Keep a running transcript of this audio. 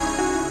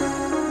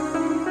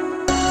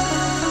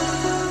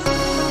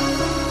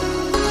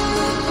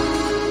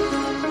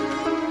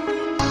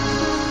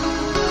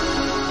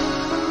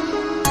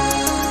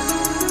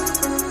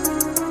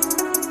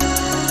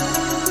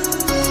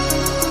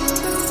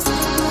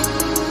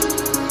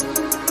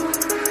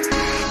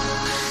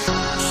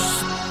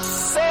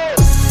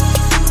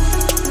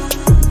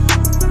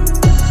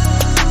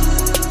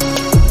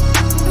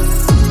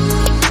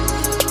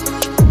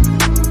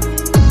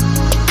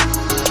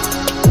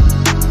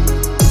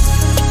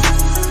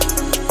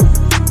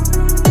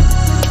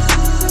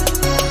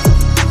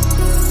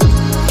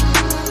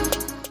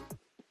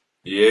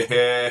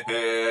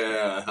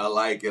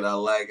like it. I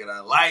like it. I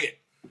like it.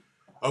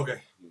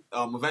 Okay.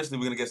 Eventually,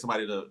 we're gonna get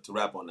somebody to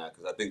rap on that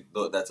because I think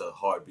that's a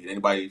hard beat.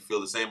 Anybody feel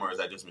the same, or is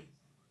that just me?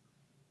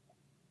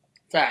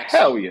 Facts.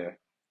 Hell yeah.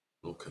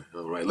 Okay.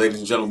 All right, ladies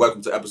and gentlemen,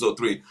 welcome to episode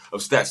 3 of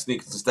Stats,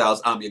 Sneakers, and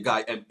Styles. I'm your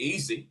guy,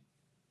 M-Easy.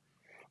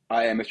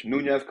 I am Mr.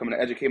 Nunez, coming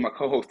to educate my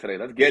co-host today.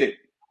 Let's get it.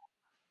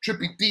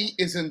 Trippy D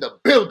is in the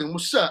building.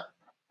 What's up?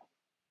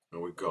 There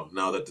we go.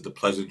 Now that the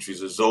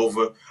pleasantries is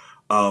over,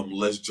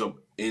 let's jump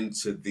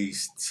into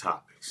these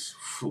topics.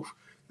 Whew.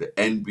 The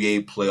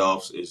NBA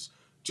playoffs is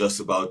just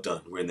about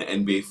done. We're in the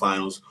NBA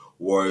Finals,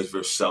 Warriors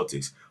versus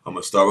Celtics. I'm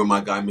going to start with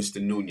my guy,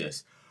 Mr.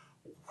 Nunez.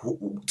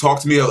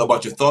 Talk to me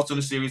about your thoughts on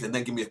the series and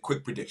then give me a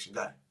quick prediction.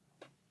 Go ahead.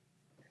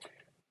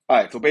 All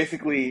right, so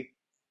basically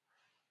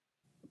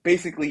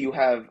you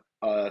have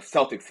a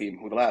Celtics team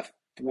who the last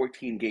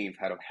 14 games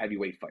had a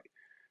heavyweight fight.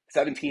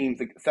 7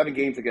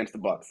 games against the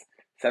Bucks,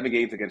 7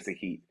 games against the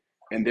Heat.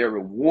 And their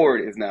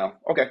reward is now,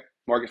 okay,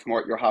 Marcus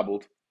Smart, you're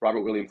hobbled.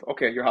 Robert Williams,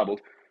 okay, you're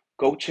hobbled.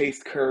 Go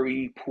chase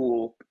Curry,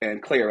 Poole,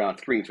 and Clay around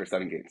screens for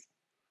 7 games.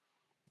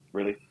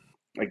 Really?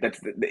 Like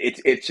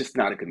it's just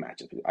not a good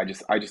matchup. I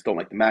just don't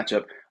like the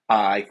matchup.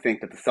 I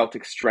think that the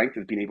Celtics' strength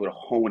is being able to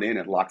hone in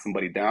and lock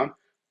somebody down,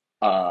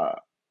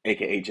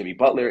 aka Jimmy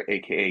Butler,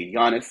 aka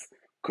Giannis,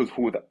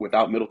 who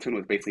without Middleton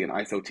was basically an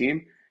ISO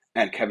team,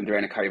 and Kevin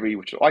Durant and Kyrie,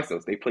 which are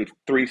ISOs. They played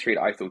 3 straight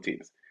ISO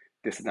teams.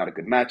 This is not a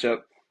good matchup.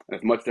 And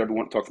as much as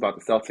everyone talks about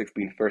the Celtics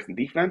being first in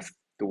defense,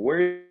 the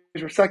Warriors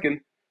are second,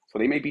 so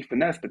they may be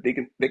finesse, but they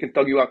can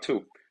thug you out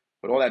too.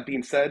 With all that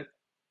being said,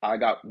 I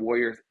got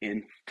Warriors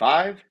in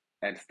 5.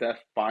 And Steph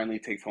finally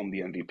takes home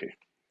the MVP.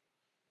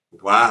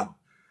 Wow.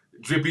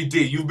 Drippy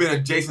D, you've been a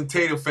Jason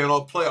Tatum fan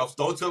all playoffs.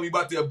 Don't tell me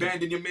about to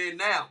abandon your man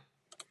now.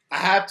 I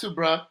have to,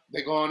 bro.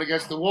 They're going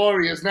against the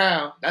Warriors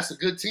now. That's a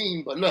good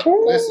team. But look,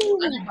 listen,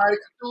 anybody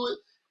can do it.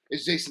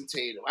 It's Jason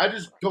Tatum. I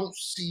just don't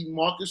see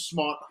Marcus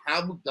Smart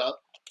hobbled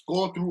up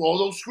going through all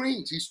those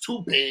screens. He's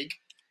too big.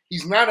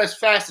 He's not as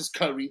fast as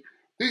Curry.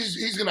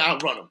 He's going to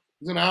outrun him.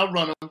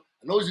 I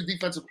know he's a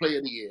defensive player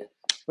of the year,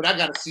 but I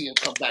got to see him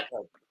come back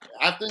up.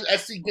 After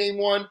SC Game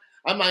 1,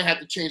 I might have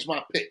to change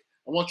my pick.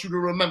 I want you to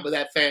remember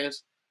that,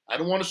 fans. I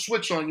don't want to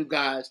switch on you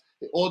guys.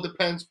 It all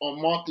depends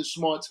on Marcus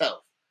Smart's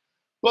health.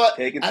 But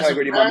take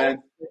integrity, my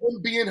man.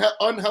 Him being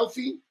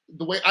unhealthy,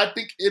 the way I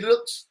think it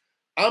looks,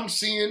 I'm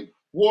seeing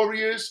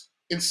Warriors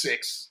in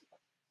 6.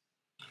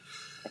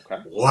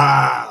 Okay.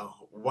 Wow.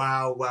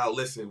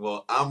 Listen,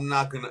 well, I'm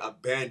not going to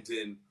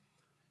abandon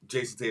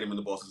Jason Tatum and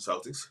the Boston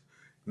Celtics.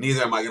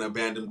 Neither am I going to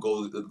abandon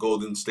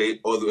Golden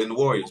State or the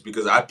Warriors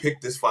because I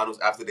picked this finals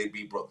after they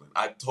beat Brooklyn.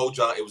 I told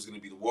y'all it was going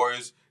to be the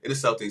Warriors and the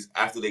Celtics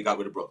after they got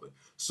rid of Brooklyn.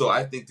 So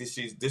I think this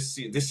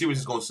series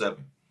is going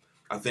 7.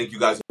 I think you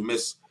guys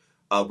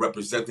are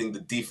representing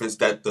the defense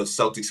that the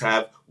Celtics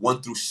have.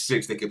 1 through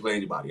 6, they can play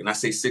anybody. And I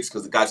say 6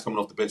 because the guys coming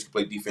off the bench can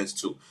play defense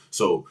too.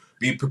 So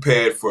be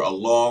prepared for a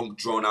long,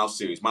 drawn-out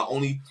series. My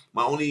only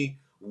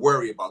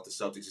worry about the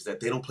Celtics is that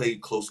they don't play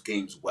close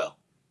games well.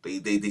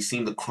 They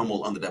seem to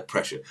crumble under that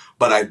pressure.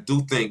 But I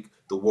do think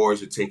the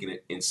Warriors are taking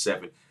it in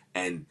 7,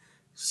 and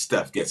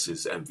Steph gets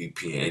his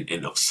MVP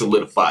and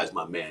solidifies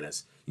my man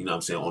as, you know what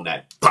I'm saying, on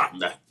that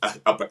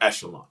upper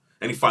echelon.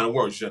 Any final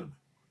words, gentlemen?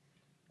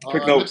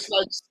 Looks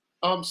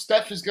like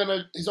Steph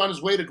he's on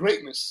his way to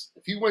greatness.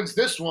 If he wins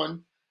this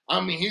one,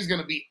 I mean, he's going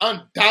to be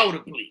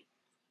undoubtedly,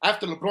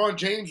 after LeBron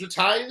James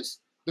retires,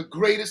 the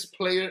greatest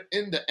player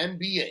in the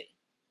NBA.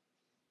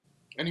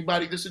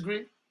 Anybody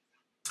disagree?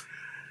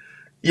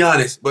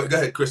 Giannis, but go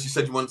ahead, Chris. You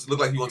said you look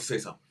like you want to say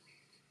something.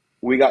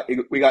 We got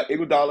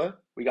Iguodala,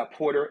 we got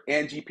Porter,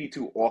 and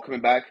GP2 all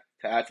coming back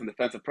to add some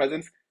defensive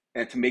presence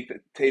and to make the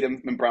Tatum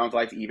and Brown's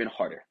life even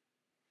harder.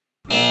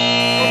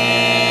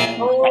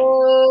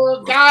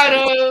 Oh, got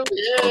him!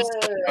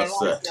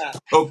 Yeah,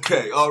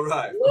 Okay, all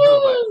right.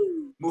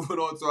 Moving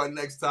on to our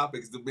next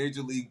topic is the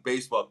Major League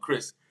Baseball.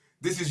 Chris,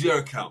 this is your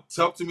account.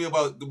 Talk to me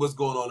about what's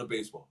going on in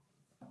baseball.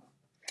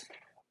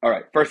 All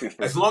right, first things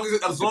first. As long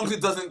as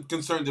it doesn't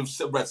concern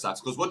the Red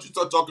Sox, because once you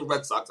start talking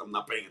Red Sox, I'm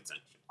not paying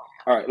attention.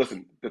 All right,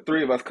 listen, the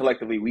 3 of us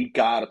collectively, we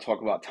gotta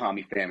talk about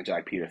Tommy Pham and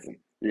Jack Peterson.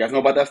 You guys know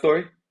about that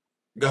story?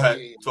 Go ahead,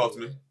 talk to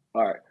me.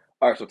 All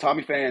right. So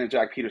Tommy Pham and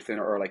Jack Peterson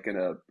are like in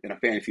a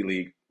fantasy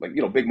league, like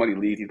big money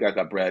league. These guys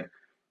got bread.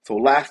 So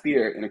last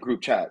year in a group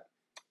chat,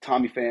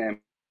 Tommy Pham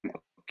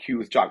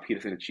accused Jack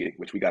Peterson of cheating,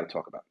 which we got to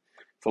talk about.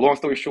 So long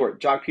story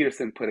short, Jack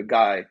Peterson put a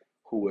guy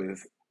who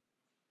was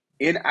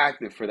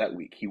inactive for that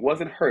week. He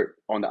wasn't hurt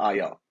on the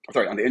on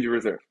the injury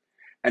reserve,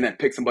 and then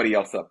picked somebody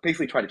else up.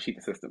 Basically, try to cheat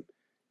the system.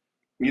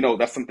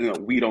 That's something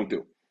that we don't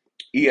do.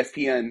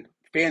 ESPN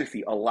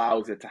Fantasy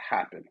allows it to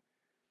happen.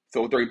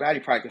 So during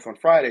batting practice on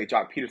Friday,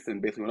 Tommy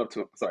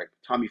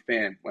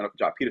Pham went up to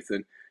Jack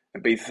Peterson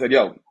and basically said,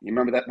 "Yo, you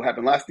remember what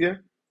happened last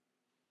year?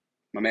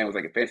 My man was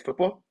like in fantasy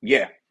football.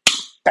 Yeah,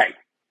 bang,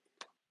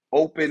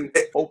 open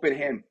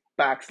hand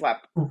back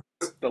slap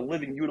the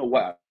living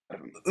what."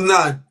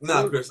 Nah,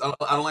 Chris, I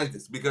don't like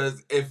this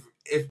because if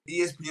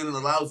ESPN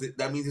allows it,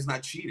 that means it's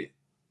not cheating.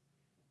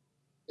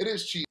 It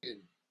is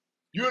cheating.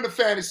 You're in a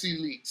fantasy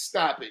league.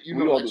 Stop it. You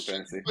We know all that do shit.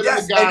 fantasy. Put in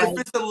Yes, the and guy. if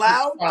it's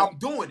allowed, I'm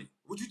doing it.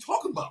 What you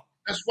talking about?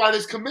 That's why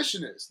there's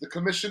commissioners. The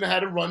commissioner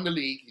had to run the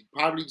league. He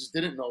probably just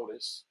didn't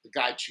notice. The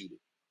guy cheated.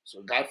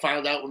 So the guy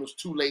found out when it was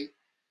too late.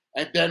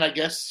 And then I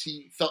guess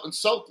he felt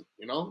insulted,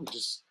 He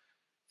just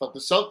felt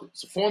insulted.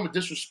 It's a form of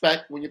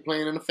disrespect when you're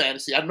playing in a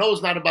fantasy. I know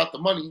it's not about the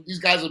money. These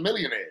guys are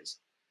millionaires.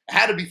 It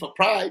had to be for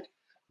pride.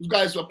 These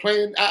guys are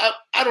playing.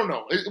 I don't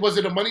know. Was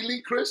it a money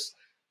league, Chris?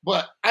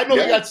 But I know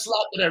he got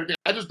slapped and everything.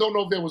 I just don't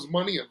know if there was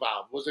money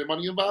involved. Was there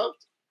money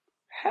involved?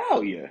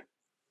 Hell yeah.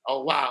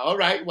 Oh, wow. All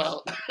right.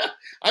 Well,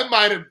 I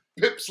might have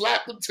pip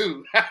slapped him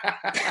too.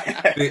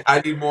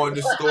 I need more on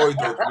this story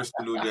though, Mr.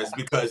 Nunez,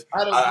 because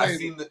I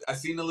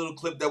seen the little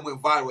clip that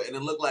went viral, and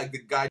it looked like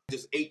the guy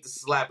just ate the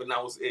slap and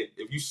that was it.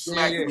 If you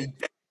smack me in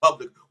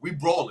public, we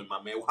brawling,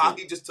 my man. How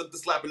he just took the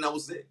slap and that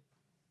was it?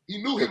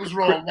 He knew he was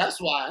wrong.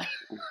 That's why.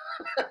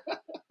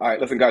 All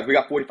right, listen, guys. We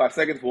got 45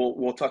 seconds.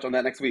 We'll touch on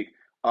that next week.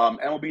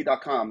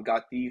 MLB.com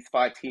got these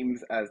 5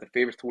 teams as the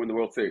favorites to win the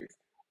World Series.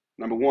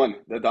 Number 1,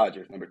 the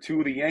Dodgers. Number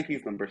 2, the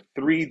Yankees. Number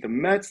 3, the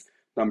Mets.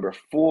 Number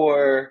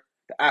 4,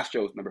 the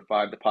Astros. Number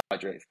 5, the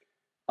Padres.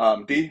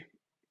 D,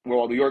 where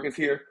all New York is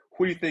here,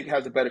 who do you think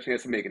has a better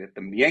chance of making it,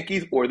 the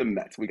Yankees or the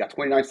Mets? We got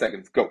 29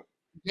 seconds. Go.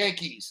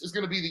 Yankees. It's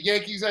going to be the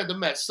Yankees and the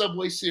Mets.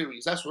 Subway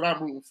Series. That's what I'm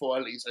rooting for,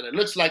 at least. And it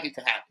looks like it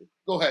can happen.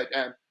 Go ahead,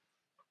 Em.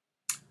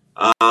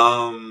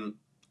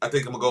 I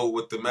think I'm going to go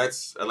with the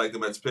Mets. I like the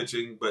Mets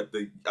pitching, but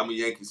I'm a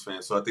Yankees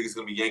fan, so I think it's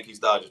going to be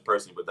Yankees-Dodgers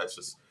personally, but that's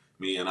just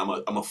me, and I'm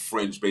a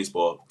fringe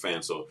baseball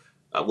fan, so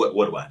what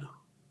do I know?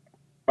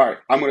 All right,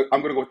 I'm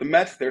gonna go with the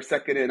Mets. They're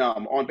second in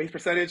on base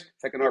percentage,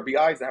 second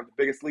RBIs. They have the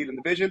biggest lead in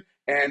the division,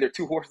 and they're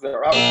 2 horses that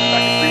are out. Come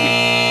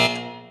back in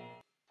 3 weeks.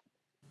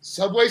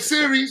 Subway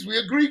Series. We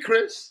agree,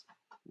 Chris.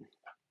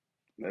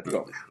 Let's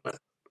go.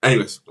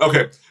 Anyways,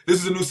 okay.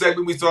 This is a new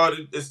segment we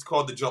started. It's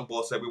called the Jump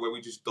Ball segment, where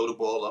we just throw the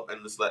ball up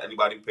and just let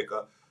anybody pick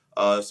up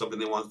something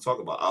they want to talk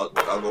about.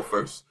 I'll go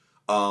first.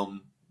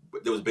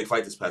 There was a big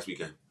fight this past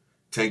weekend.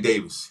 Tank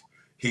Davis.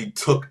 He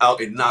took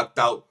out and knocked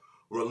out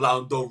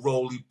Rolando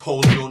Roly,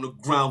 posing on the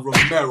ground.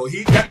 Romero.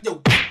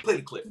 Play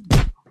the clip.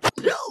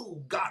 Yo,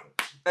 got him.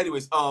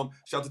 Anyways, shout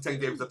out to Tank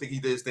Davis. I think he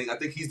did his thing. I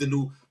think he's the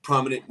new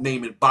prominent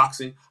name in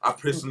boxing. I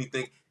personally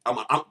think I'm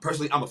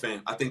a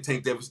fan. I think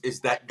Tank Davis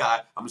is that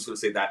guy. I'm just gonna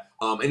say that.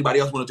 Anybody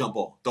else want to jump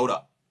ball? Throw it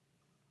up.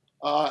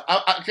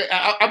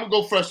 I'm gonna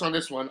go first on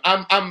this one.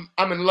 I'm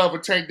in love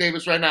with Tank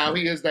Davis right now.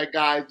 He is that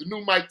guy, the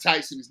new Mike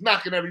Tyson. He's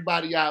knocking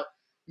everybody out.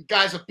 The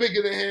guys are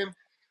bigger than him.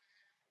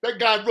 That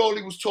guy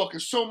Rolly was talking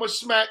so much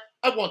smack.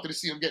 I wanted to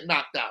see him get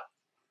knocked out.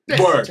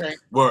 Thanks, Tank.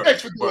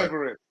 Thanks for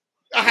delivering.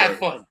 I had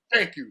fun.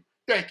 Thank you.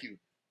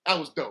 That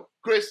was dope.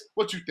 Chris,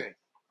 what you think?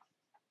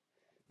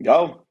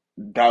 Yo,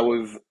 that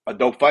was a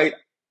dope fight.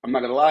 I'm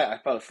not gonna lie, I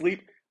fell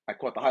asleep. I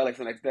caught the highlights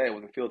the next day. I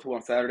was in field 2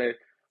 on Saturday.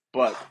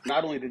 But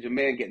not only did your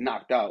man get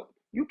knocked out,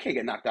 you can't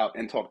get knocked out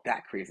and talk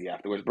that crazy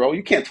afterwards, bro.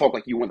 You can't talk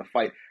like you won the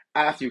fight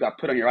after you got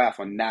put on your ass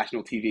on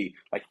national TV,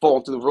 like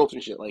falling through the ropes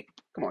and shit. Like,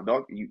 come on,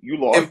 dog. You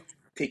lost.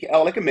 Take it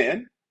out like a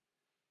man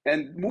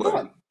and move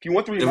on. If you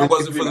want to rematch, if it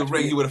wasn't for the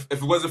ring, he would have.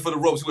 If it wasn't for the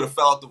ropes, he would have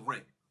fell out the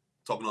ring.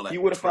 Talking all that. He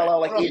would have fell out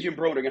like Adrian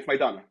Broner against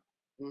Maidana.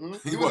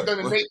 Mm-hmm. He would have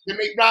done the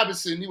Nate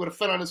Robinson. He would have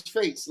fell on his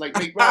face like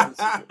Nate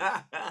Robinson.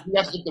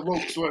 That's if the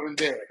ropes weren't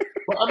there.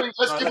 But I mean,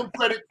 let's give him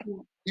credit.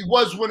 He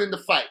was winning the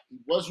fight. He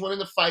was winning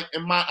the fight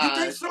in my eyes.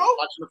 You think so?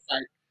 Watching the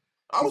fight.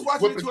 I was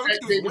watching it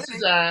Tank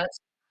Davis's ass.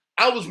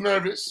 I was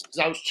nervous because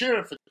I was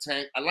cheering for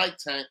Tank. I like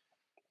Tank.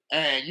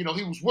 And, he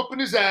was whooping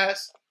his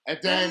ass. And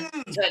then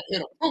Tank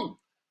hit him. Boom.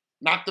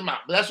 Knocked him out.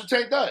 But that's what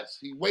Tank does.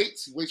 He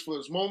waits for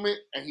his moment,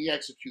 and he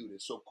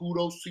executed. So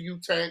kudos to you,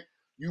 Tank.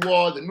 You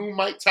are the new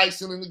Mike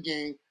Tyson in the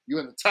game.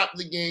 You're in the top of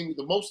the game. You're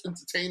the most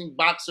entertaining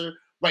boxer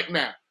right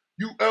now.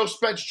 You, Earl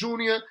Spence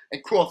Jr.,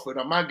 and Crawford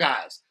are my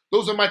guys.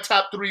 Those are my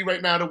top 3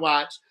 right now to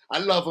watch. I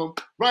love them.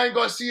 Ryan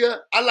Garcia,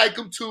 I like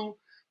him too.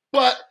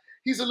 But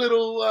he's a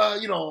little,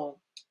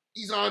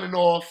 he's on and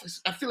off.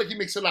 I feel like he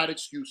makes a lot of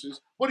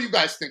excuses. What do you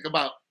guys think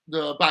about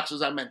the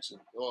boxers I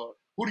mentioned? Or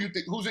who do you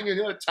think? Who's in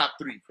your top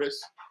 3, Chris,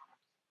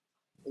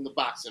 in the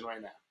boxing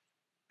right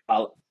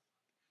now?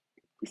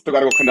 We still got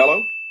to go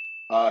Canelo,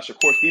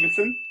 Shakur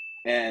Stevenson,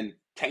 and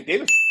Tank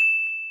Davis.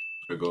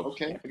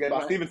 Okay. Can't forget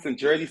about Stevenson.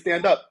 Jersey,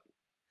 stand up.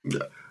 Yeah.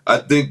 I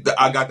think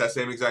I got that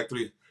same exact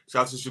 3.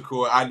 Shout out to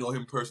Shakur. I know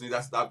him personally.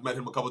 I've met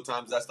him a couple of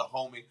times. That's the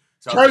homie.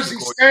 Jersey,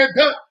 stand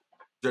up.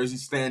 Jersey,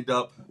 stand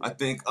up. I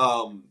think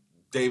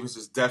Davis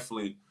is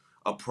definitely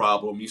a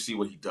problem. You see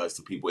what he does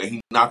to people, and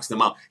he knocks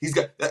them out.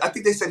 I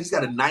think they said he's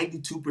got a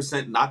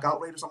 92% knockout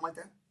rate or something like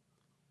that.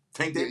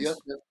 Tank Davis?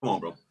 Yeah. Come on,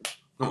 bro.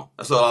 Come on.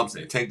 That's all I'm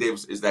saying. Tank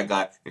Davis is that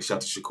guy, and shout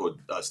out to Shakur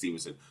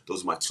Stevenson.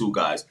 Those are my 2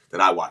 guys that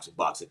I watch in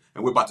boxing.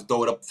 And we're about to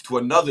throw it up to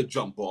another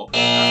jump ball.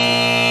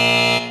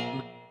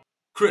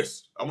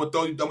 Chris, I'm gonna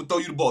throw you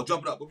the ball.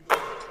 Jump it up.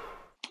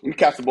 Let me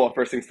catch the ball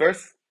first things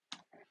first.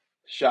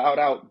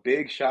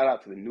 Big shout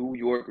out to the New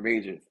York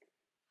Rangers.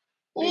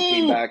 They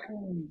came back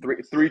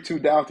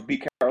 3-2 down to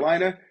beat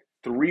Carolina,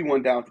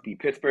 3-1 down to beat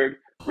Pittsburgh.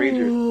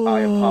 Rangers, I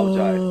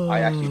apologize.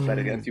 I actually bet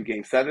against you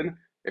game 7.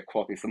 It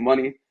cost me some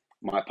money.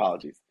 My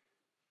apologies.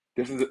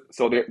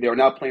 So they are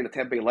now playing the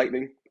Tampa Bay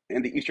Lightning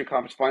in the Eastern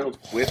Conference Finals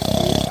with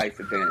home ice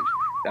advantage.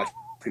 That's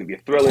going to be a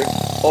thriller.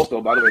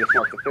 Also, by the way, this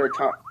marks the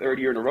third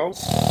year in a row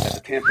that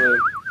the Tampa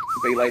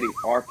Bay Lightning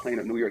are playing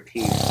a New York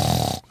team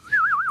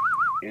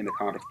in the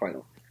conference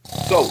final.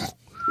 So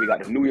we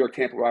got a New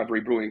York-Tampa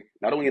rivalry brewing,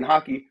 not only in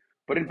hockey,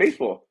 but in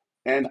baseball.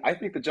 And I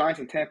think the Giants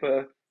and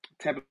Tampa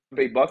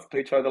Bay Bucks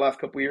played each other the last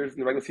couple of years in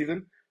the regular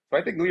season. So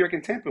I think New York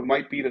and Tampa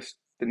might be the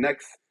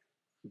next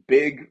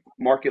big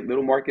market,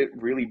 little market,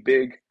 really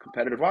big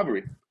competitive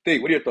rivalry.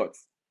 Dave, what are your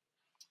thoughts?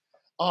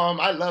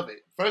 I love it.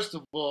 First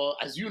of all,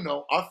 as you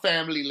know, our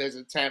family lives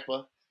in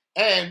Tampa,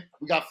 and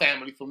we got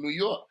family from New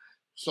York.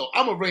 So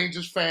I'm a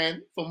Rangers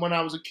fan from when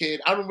I was a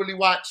kid. I don't really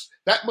watch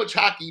that much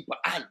hockey, but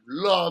I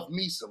love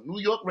me some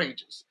New York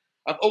Rangers.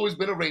 I've always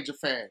been a Ranger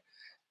fan.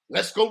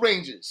 Let's go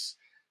Rangers.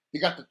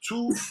 You got the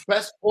two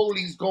best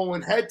goalies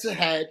going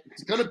head-to-head.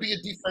 It's going to be a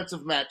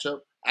defensive matchup.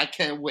 I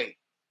can't wait.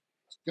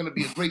 It's going to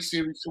be a great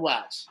series to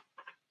watch.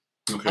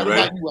 Okay,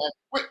 right?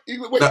 Wait.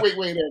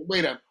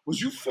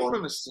 Was you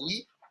falling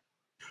asleep?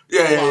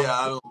 Yeah.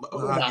 I don't.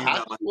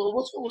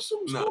 What's going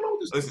on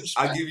with this? Listen,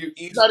 I give you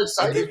each. Not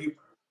excited?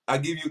 I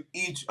give you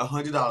each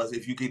 $100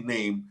 if you can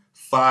name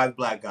 5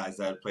 black guys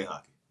that play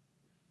hockey.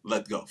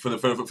 Let's go for the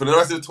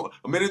rest of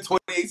a minute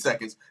 28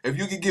 seconds. If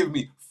you can give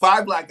me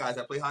 5 black guys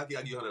that play hockey,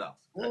 I'll give you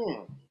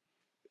 $100.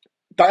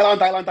 Dylan.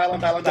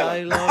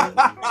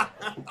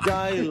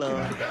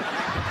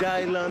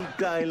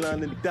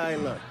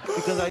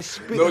 Because I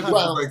spit. No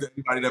disrespect to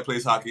anybody that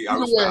plays hockey. I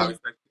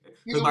respect it.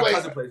 Because my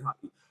cousin plays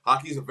hockey.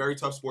 Hockey is a very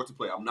tough sport to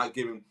play. I'm not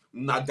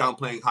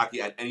downplaying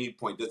hockey at any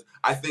point.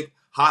 I think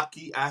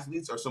hockey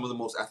athletes are some of the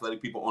most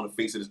athletic people on the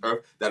face of this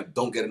earth that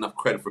don't get enough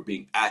credit for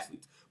being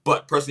athletes.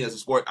 But personally, as a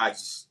sport, I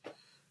just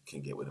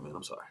can't get with it, man.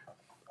 I'm sorry.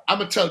 I'm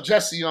going to tell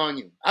Jesse on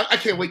you. I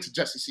can't wait till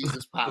Jesse sees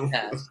this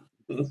podcast.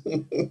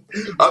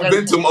 I've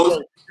been to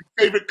most.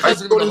 Favorite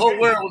cousin in the whole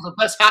world was the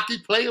best hockey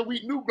player we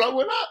knew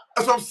growing up.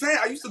 That's what I'm saying.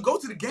 I used to go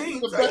to the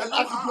games. I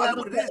know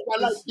what it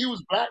is. He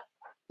was black.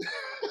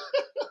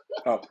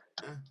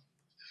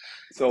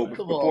 So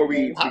before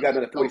we got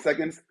another 40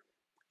 seconds,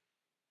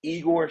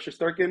 Igor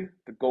Shesterkin,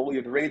 the goalie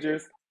of the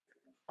Rangers,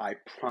 I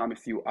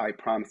promise you,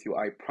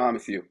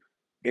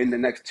 in the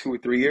next 2 or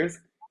 3 years,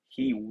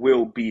 he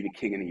will be the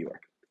king of New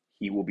York.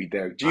 He will be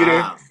Derek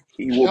Jeter.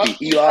 He will be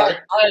Eli.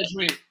 I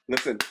agree.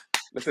 Listen.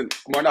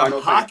 Come on, a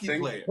hockey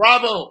player.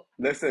 Bravo.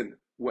 Listen.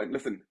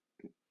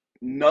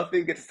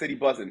 Nothing gets the city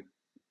buzzing,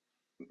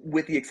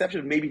 with the exception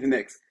of maybe the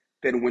Knicks,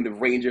 than when the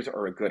Rangers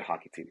are a good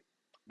hockey team.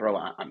 Bro,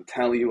 I'm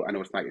telling you, I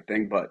know it's not your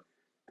thing, but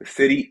the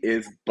city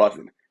is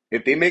buzzing.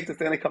 If they make the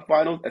Stanley Cup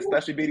Finals,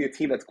 especially being a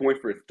team that's going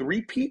for a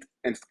three-peat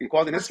and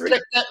causing history.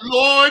 Let's get that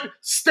Lord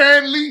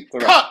Stanley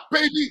Cup,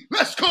 baby.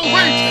 Let's go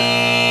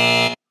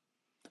Rangers.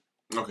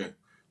 Okay.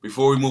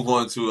 Before we move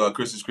on to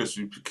Chris's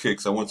Crispy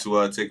Kicks, I want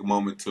to take a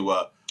moment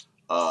to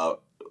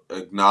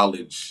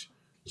acknowledge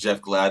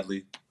Jeff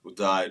Gladley, who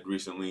died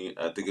recently.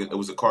 I think it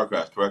was a car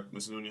crash, correct,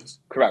 Mr. Nunez?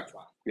 Correct.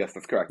 Yes,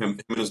 that's correct. Him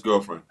and his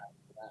girlfriend.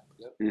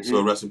 Mm-hmm.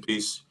 So rest in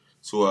peace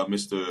to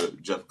Mr.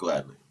 Jeff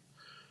Gladley.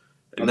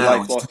 And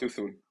now lost too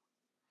soon.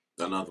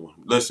 Another one.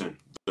 Listen,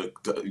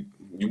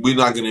 we're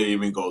not going to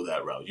even go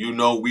that route. You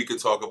know, we could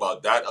talk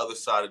about that other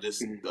side of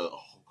this.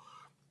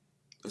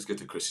 Let's get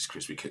to Chris's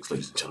Crispy Kicks,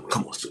 ladies and gentlemen.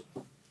 Come on, Stu.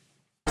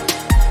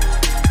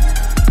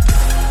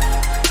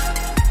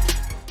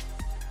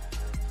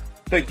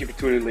 Thank you for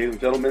tuning in, ladies and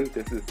gentlemen.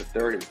 This is the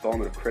third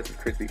installment of Chris's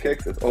Crispy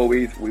Kicks. As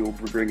always, we will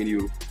be bringing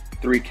you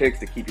 3 kicks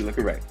to keep you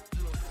looking right.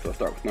 So let's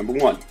start with number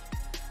 1.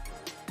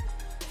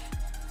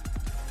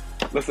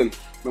 Listen,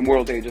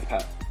 Memorial Day just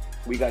passed.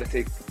 We got to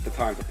take the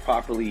time to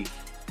properly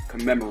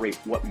commemorate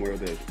what Memorial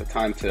Day is. The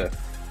time to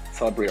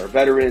celebrate our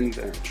veterans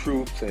and our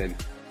troops and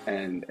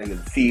the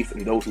deceased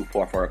and those who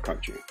fought for our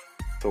country.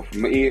 So for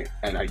me,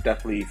 and I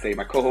definitely say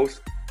my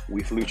co-host,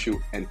 we salute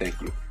you and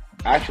thank you.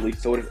 Actually,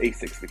 so does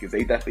ASICS, because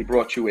they definitely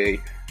brought you a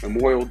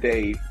Memorial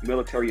Day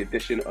military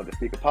edition of the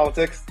Sneaker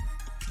Politics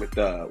with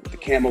the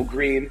camo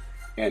green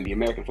and the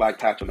American flag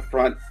patch on the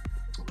front.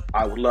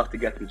 I would love to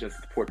get them just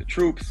to support the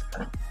troops.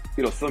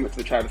 You know, similar to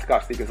the Travis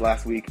Scott sneakers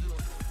last week.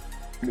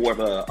 More of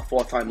a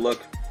fall-time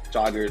look,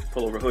 joggers,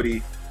 pullover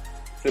hoodie,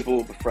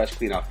 simple but fresh,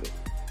 clean outfit.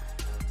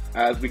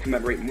 As we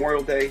commemorate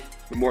Memorial Day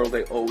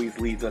always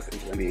leads us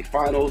into the NBA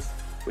Finals,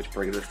 which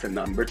brings us to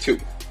number 2.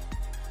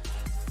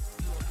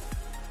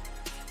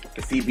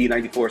 The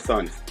CB94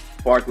 Suns.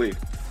 Barkley,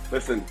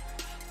 listen,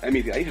 I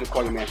need you to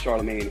call your man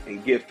Charlemagne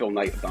and give Phil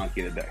Knight a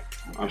donkey of the day.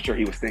 I'm sure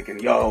he was thinking,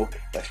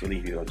 let's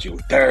release it on June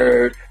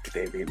 3rd, the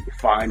day of the NBA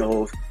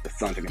Finals, the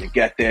Suns are going to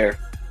get there.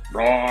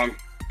 Wrong.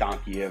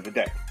 Donkey of the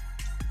day.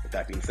 With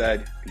that being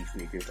said, these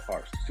sneakers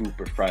are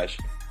super fresh.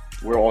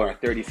 We're all in our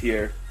 30s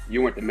here.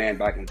 You weren't the man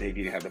back in the day if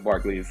you didn't have the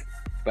Barclays,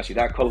 especially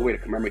that colorway to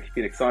commemorate the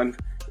Phoenix Suns.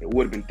 It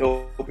would have been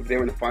dope if they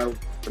were in the finals,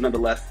 but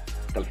nonetheless,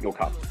 that's no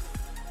copy.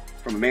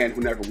 From a man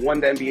who never won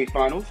the NBA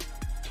Finals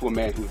to a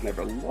man who's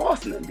never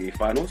lost in the NBA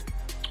Finals,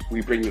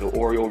 we bring you the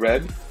Oreo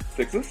Red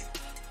Sixes,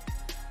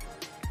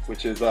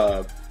 which is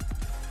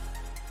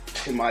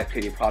in my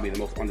opinion, probably the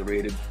most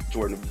underrated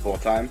Jordan of all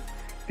time.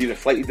 These are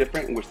slightly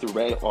different, in which the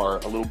red are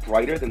a little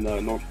brighter than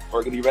the normal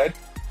burgundy red,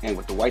 and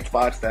with the white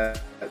spots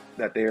that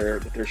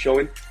they're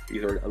showing,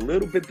 these are a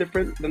little bit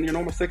different than your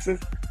normal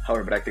 6s.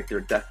 However, but I think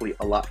they're definitely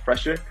a lot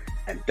fresher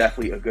and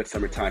definitely a good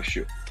summertime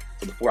shoe.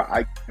 So before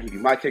I give you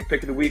my pick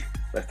of the week,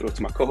 let's throw it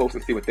to my co-hosts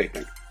and see what they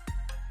think.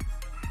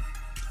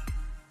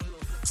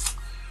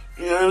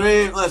 You know what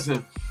I mean?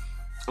 Listen,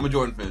 I'm a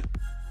Jordan fan.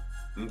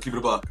 I'm gonna keep it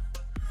a buck.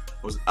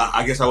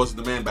 I guess I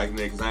wasn't the man back then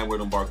because I ain't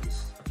wearing them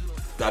Barclays.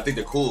 I think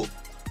they're cool,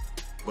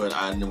 but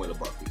I didn't wear the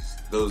Barclays.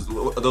 Those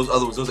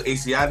other ones, those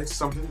Asiatics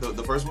something,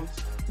 the first ones?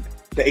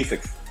 The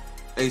Asics.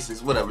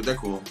 Asics, whatever, they're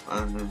cool.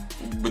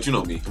 But you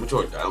know me, I'm a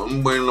Jordan guy.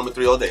 I'm wearing number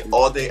 3 all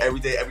day, every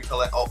day, every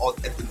color, all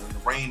in the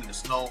rain, in the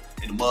snow,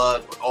 in the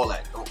mud, all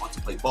that. I want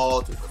to play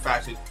ball, to play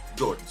fashion,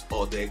 Jordans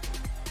all day.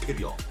 Give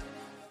you all.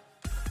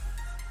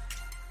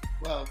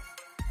 Well,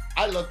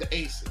 I love the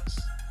Asics.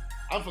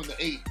 I'm from the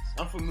 80s.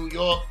 I'm from New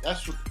York.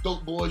 That's what the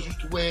dope boys used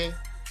to wear.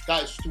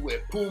 Guys used to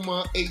wear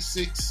Puma,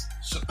 Asics,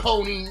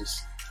 Sauconys.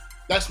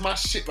 That's my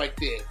shit right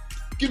there.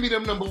 Give me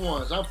them number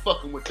 1s. I'm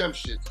fucking with them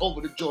shits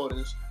over the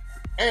Jordans.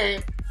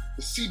 And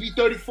the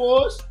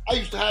CB34s, I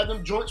used to have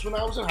them joints when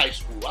I was in high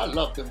school. I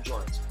love them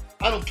joints.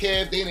 I don't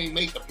care if they didn't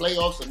make the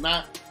playoffs or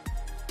not.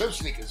 Them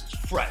sneakers is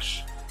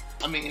fresh.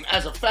 I mean,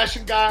 as a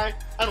fashion guy,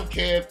 I don't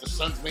care if the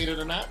Suns made it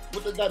or not.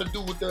 What they got to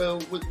do with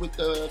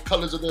the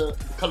colors of the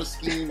color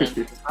scheme and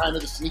the design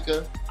of the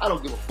sneaker, I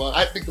don't give a fuck.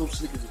 I think those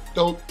sneakers are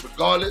dope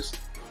regardless.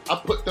 I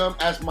put them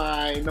as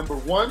my number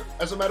 1.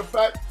 As a matter of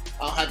fact,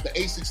 I'll have the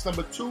Asics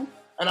number 2,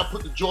 and I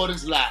put the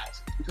Jordans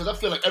last because I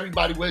feel like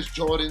everybody wears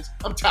Jordans.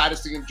 I'm tired of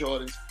seeing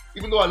Jordans,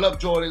 even though I love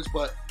Jordans,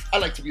 but I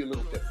like to be a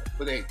little different.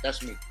 But hey,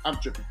 that's me. I'm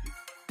Drippy D.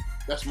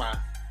 That's my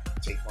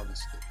take on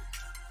this thing.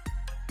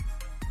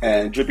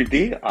 And Drippy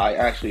D, I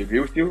actually agree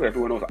with you.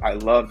 Everyone knows I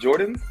love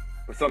Jordans,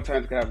 but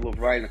sometimes you can have a little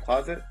variety in the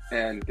closet.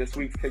 And this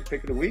week's pick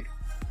of the week,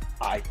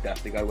 I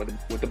definitely got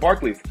with the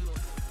Barclays.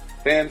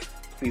 Fans,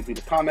 please leave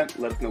a comment.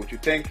 Let us know what you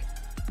think.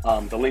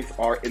 The links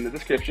are in the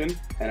description.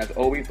 And as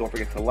always, don't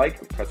forget to like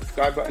and press the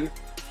subscribe button.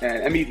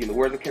 And MEV, in the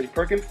words of Kendrick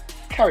Perkins,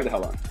 carry the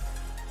hell on.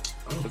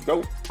 Let's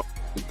go.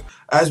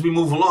 As we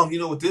move along, you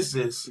know what this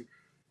is?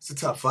 It's the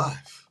top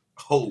 5.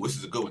 Oh, this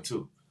is a good one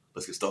too.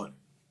 Let's get started.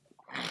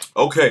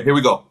 Okay, here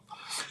we go.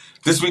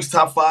 This week's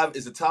top 5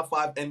 is the top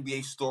 5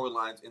 NBA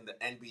storylines in the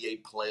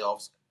NBA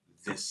playoffs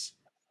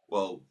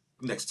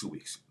next 2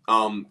 weeks.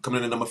 Coming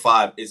in at number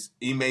 5 is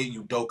Ime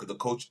Udoka, the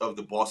coach of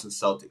the Boston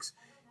Celtics.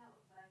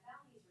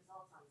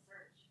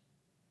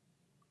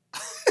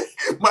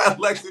 My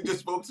Alexa just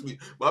spoke to me.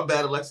 My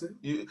bad, Alexa.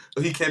 He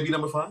can't be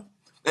number 5?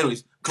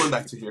 Anyways, coming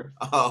back to here.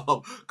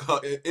 Ime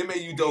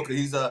Udoka,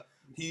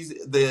 he's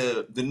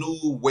the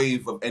new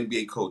wave of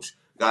NBA coach.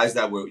 Guys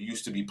that were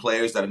used to be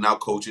players that are now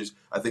coaches.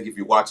 I think if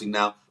you're watching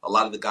now, a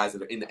lot of the guys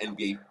that are in the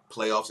NBA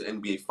playoffs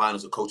and NBA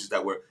finals are coaches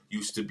that were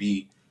used to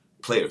be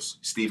players.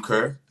 Steve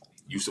Kerr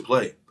used to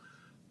play.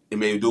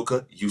 Ime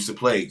Udoka used to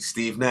play.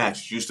 Steve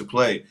Nash used to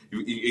play.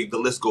 The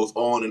list goes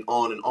on and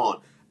on and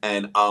on.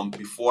 And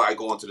before I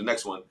go on to the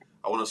next one,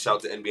 I want to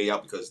shout the NBA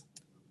out because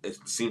it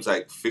seems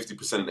like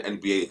 50% of the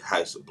NBA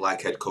has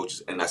black head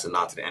coaches, and that's a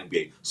nod to the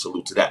NBA.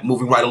 Salute to that.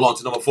 Moving right along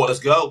to number 4. Let's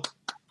go.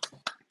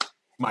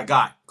 My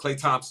guy, Klay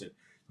Thompson.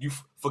 You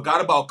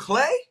forgot about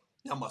Klay?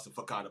 Y'all must have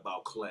forgot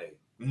about Klay.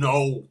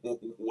 No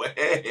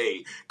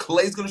way.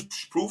 Klay's going to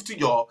prove to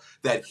y'all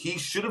that he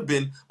should have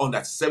been on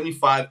that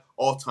 75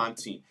 all-time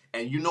team.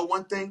 And you know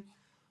one thing?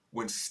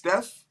 When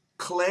Steph,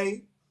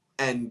 Klay,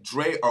 and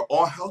Dre are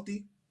all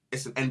healthy,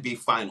 it's an NBA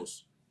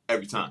Finals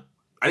every time.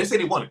 I didn't say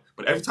they won it,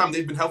 but every time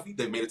they've been healthy,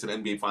 they've made it to the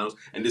NBA Finals,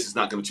 and this is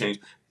not going to change.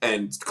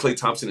 And Klay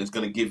Thompson is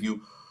going to give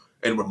you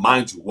and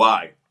remind you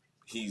why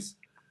he's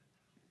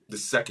the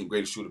second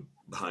greatest shooter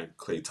behind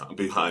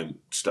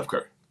Steph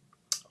Curry.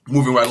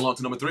 Moving right along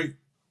to number 3.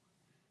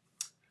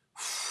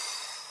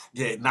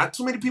 Yeah, not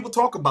too many people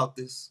talk about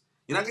this.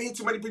 You're not going to hear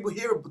too many people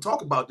here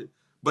talk about it.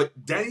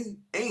 But Danny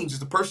Ainge is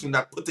the person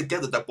that put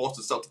together that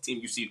Boston Celtics team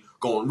you see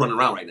running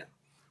around right now.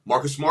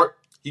 Marcus Smart,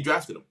 he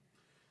drafted him.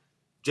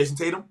 Jason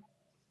Tatum,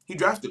 he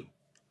drafted him.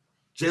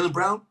 Jaylen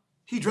Brown,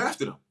 he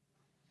drafted him.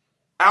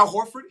 Al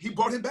Horford, he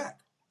brought him back.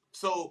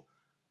 So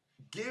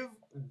give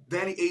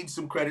Danny Ainge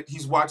some credit.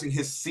 He's watching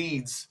his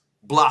seeds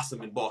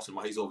blossom in Boston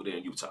while he's over there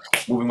in Utah.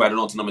 Moving right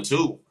along to number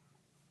 2.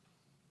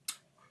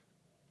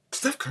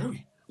 Steph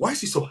Curry. Why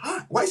is he so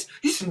hot?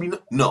 He shouldn't be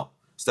no.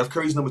 Steph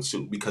Curry's number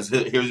 2 because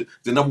here's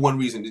the number 1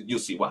 reason that you'll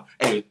see why.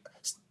 Anyway,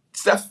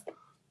 Steph,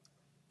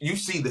 you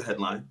see the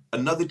headline.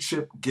 Another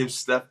chip gives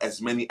Steph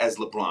as many as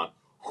LeBron,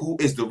 who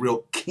is the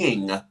real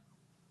king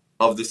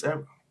of this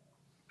era.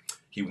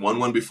 He won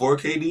one before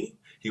KD.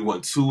 He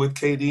won 2 with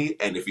KD,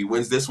 and if he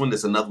wins this one,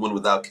 there's another one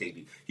without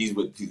KD. He's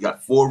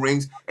got 4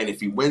 rings, and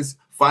if he wins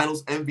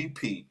Finals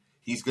MVP,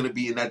 he's going to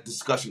be in that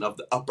discussion of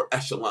the upper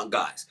echelon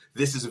guys.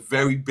 This is a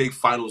very big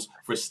Finals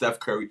for Steph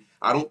Curry.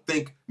 I don't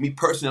think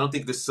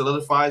this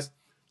solidifies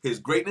his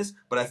greatness,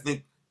 but I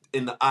think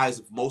in the eyes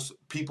of most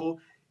people,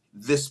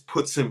 this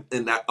puts him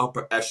in that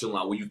upper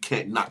echelon where you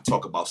can't not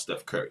talk about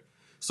Steph Curry.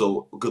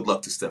 So good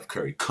luck to Steph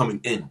Curry. Coming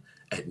in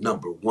at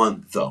number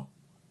 1, though.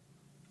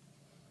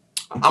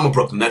 I'm a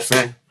Brooklyn Nets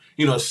fan,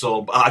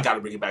 so I got to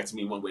bring it back to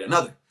me one way or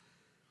another.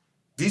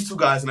 These two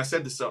guys, and I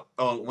said this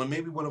when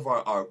maybe one of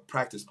our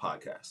practice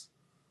podcasts,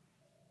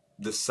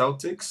 the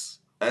Celtics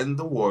and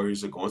the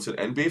Warriors are going to the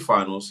NBA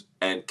Finals,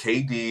 and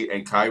KD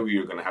and Kyrie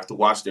are going to have to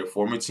watch their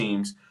former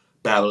teams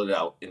battle it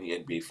out in the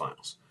NBA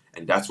Finals.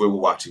 And that's where we're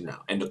watching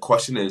now. And the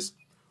question is,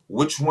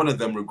 which one of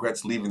them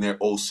regrets leaving their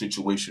old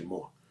situation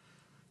more?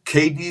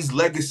 KD's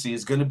legacy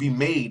is going to be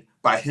made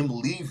by him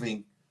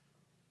leaving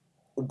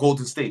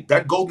Golden State.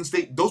 Those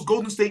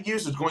Golden State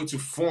years is going to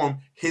form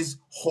his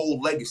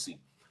whole legacy.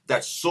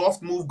 That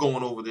soft move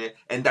going over there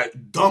and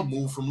that dumb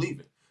move from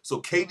leaving.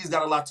 So KD's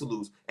got a lot to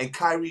lose. And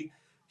Kyrie,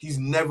 he's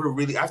never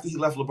really, after he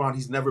left LeBron,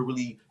 he's never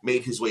really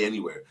made his way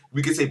anywhere.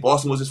 We could say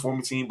Boston was his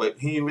former team, but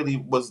he really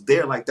was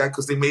there like that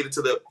because they made it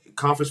to the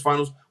conference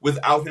finals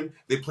without him.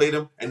 They played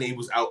him and he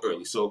was out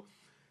early. So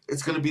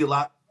it's going to be a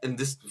lot in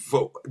this.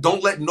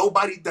 Don't let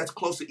nobody that's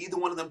close to either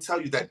one of them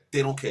tell you that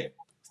they don't care.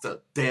 It's a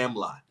damn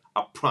lie.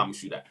 I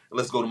promise you that. And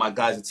let's go to my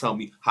guys and tell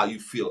me how you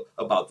feel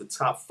about the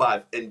top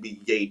 5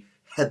 NBA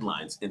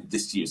headlines in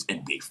this year's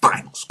NBA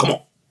Finals. Come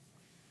on.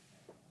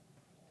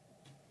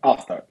 I'll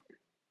start.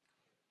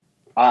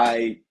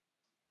 I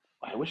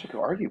wish I could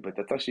argue, but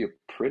that's actually a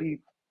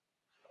pretty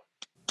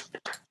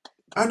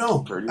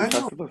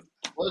impressive list.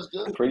 Was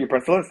good. Pretty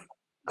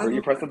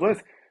impressive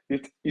list.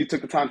 You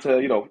took the time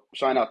to,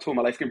 shine out 2 of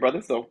my light-skinned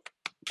brothers, so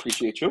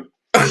appreciate you.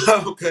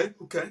 Okay.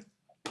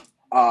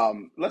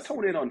 Let's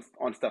hone in on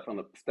Steph and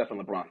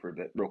LeBron for a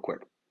bit, real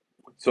quick.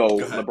 So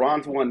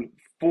LeBron's won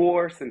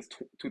 4 since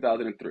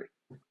 2003.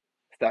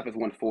 Steph has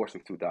won 4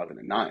 since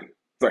 2009.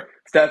 Sorry,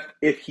 Steph,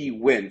 if he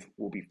wins,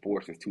 will be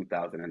 4 since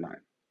 2009.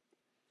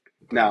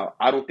 Now,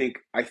 I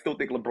still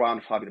think LeBron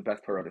is probably the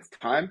best player of his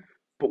time.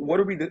 But what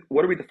are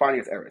we defining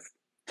as eras?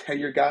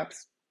 10-year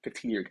gaps,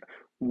 15-year gaps.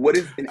 What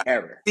is an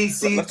era? Let's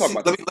talk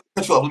about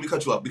this. Let me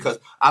cut you off because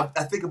I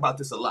think about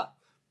this a lot.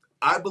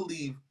 I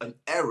believe an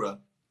era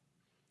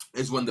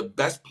is when the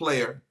best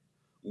player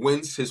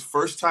wins his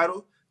first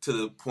title to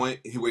the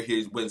point where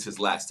he wins his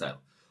last title.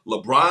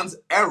 LeBron's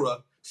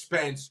era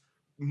spans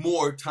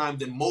more time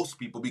than most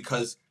people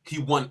because he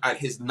won at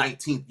his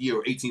 19th year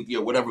or 18th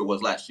year, whatever it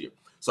was last year.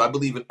 So I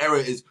believe an era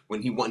is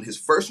when he won his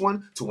first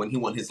one to when he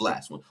won his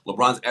last one.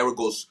 LeBron's era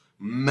goes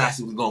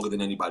massively longer than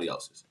anybody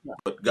else's.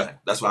 But go ahead.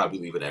 That's why I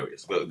believe in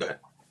areas. But go ahead.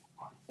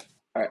 All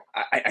right.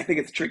 I think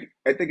it's tricky.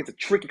 I think it's a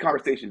tricky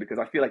conversation because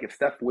I feel like if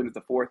Steph wins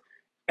the 4th,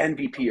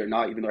 MVP or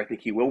not, even though I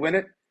think he will win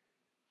it,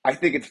 I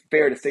think it's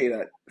fair to say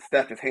that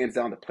Steph is hands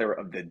down the player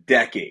of the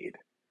decade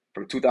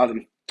from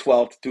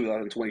 2012 to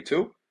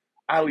 2022.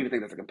 I don't even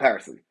think that's a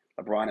comparison.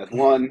 LeBron has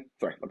won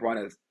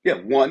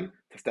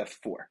to Steph's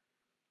 4.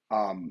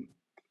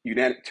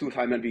 Unanimous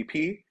 2-time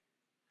MVP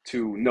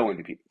to no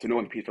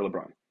MVP for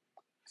LeBron.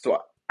 So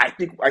I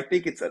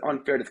think it's an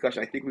unfair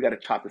discussion. I think we got to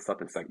chop this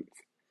up in segments.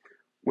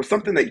 With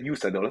something that you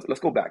said though, let's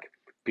go back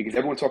because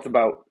everyone talks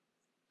about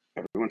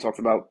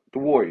the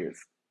Warriors,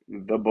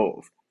 the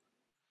Bulls,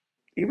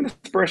 even the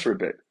Spurs for a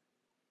bit.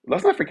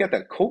 Let's not forget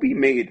that Kobe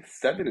made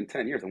 7 and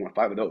 10 years and won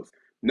 5 of those.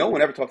 No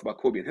one ever talks about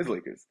Kobe and his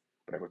Lakers,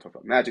 but everyone talks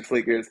about Magic's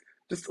Lakers.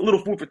 Just a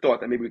little food for thought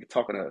that maybe we could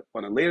talk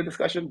on a later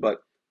discussion. But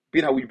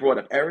being how we brought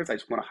up eras, I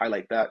just want to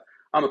highlight that.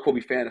 I'm a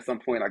Kobe fan. At some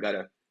point, I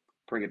gotta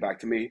bring it back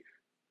to me.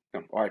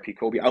 R.I.P.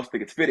 Kobe. I also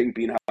think it's fitting,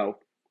 being how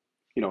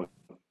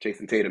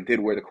Jason Tatum did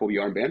wear the Kobe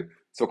armband,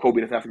 so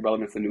Kobe doesn't have to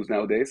relevance in the news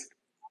nowadays.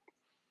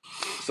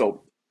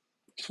 So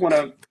just want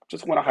to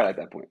highlight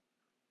that point.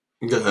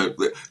 Go ahead.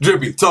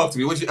 Drippy, talk to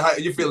me. What's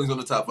your feelings on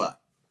the top 5?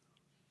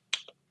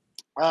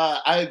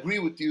 I agree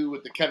with you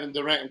with the Kevin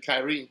Durant and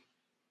Kyrie,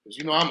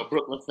 because I'm a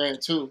Brooklyn fan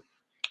too.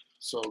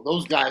 So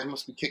those guys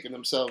must be kicking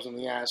themselves in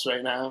the ass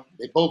right now.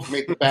 They both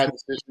make the bad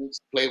decisions,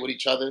 play with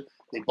each other.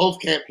 They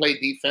both can't play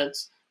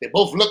defense. They're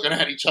both looking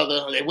at each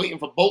other. They're waiting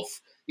for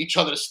both each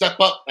other to step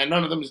up, and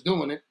none of them is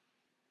doing it.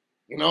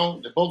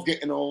 They're both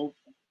getting old.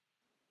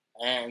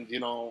 And,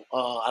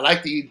 I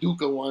like the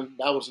Udoka one.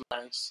 That was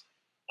nice.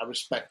 I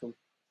respect him.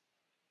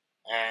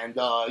 And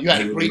you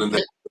had a great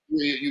pick.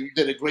 You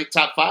did a great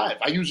top 5.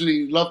 I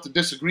usually love to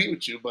disagree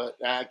with you, but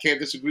I can't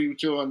disagree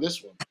with you on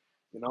this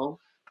one.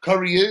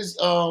 Curry is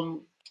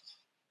going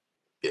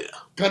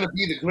to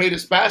be the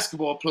greatest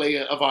basketball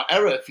player of our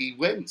era if he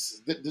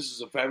wins. This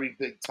is a very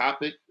big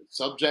topic,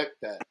 subject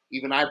that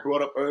even I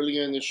brought up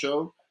earlier in the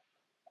show.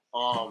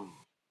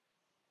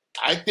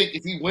 I think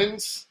if he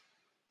wins,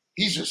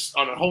 he's just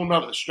on a whole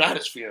nother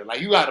stratosphere.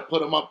 Like, you got to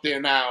put him up there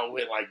now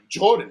with, like,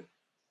 Jordan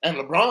and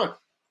LeBron.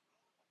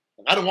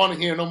 I don't want to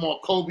hear no more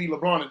Kobe,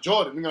 LeBron, and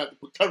Jordan. We're going to have to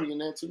put Curry in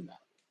there, too, now.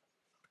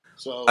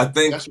 So I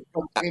think that's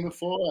what I'm aiming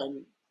for.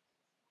 And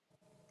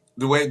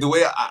the way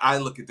I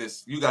look at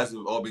this, you guys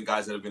have all been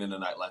guys that have been in the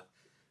nightlife.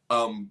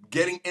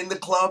 Getting in the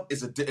club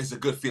is a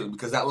good feeling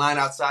because that line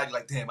outside, you're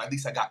like, damn, at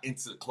least I got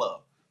into the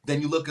club.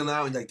 Then you're looking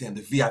out and you're like, damn,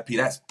 the VIP,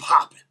 that's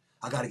popping.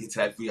 I got to get to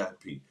that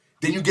VIP.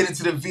 Then you get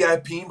into the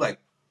VIP, like,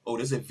 oh,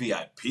 there's a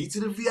VIP to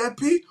the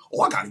VIP?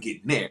 Oh, I got to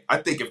get in there. I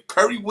think if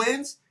Curry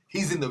wins,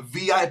 He's in the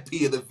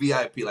VIP of the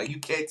VIP. Like, you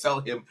can't tell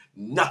him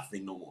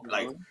nothing no more.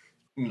 Like,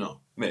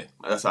 man,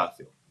 that's how I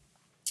feel.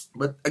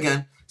 But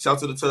again,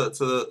 shout out to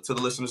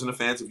the listeners and the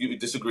fans. If you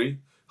disagree,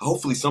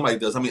 hopefully somebody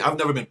does. I mean, I've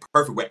never been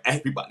perfect where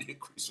everybody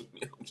agrees with me.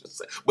 I'm just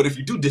saying. But if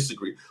you do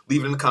disagree,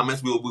 leave it in the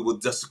comments. We will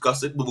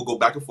discuss it. We will go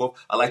back and forth.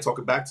 I like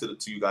talking back to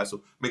you guys.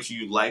 So make sure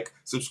you like,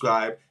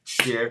 subscribe,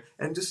 share,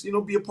 and just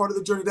be a part of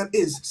the journey that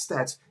is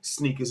Stats,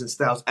 Sneakers, and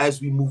Styles. As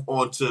we move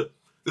on to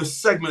the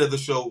segment of the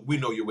show we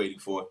know you're waiting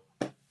for.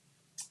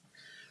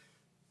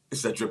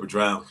 It's that Drip or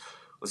Drown.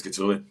 Let's get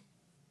to it.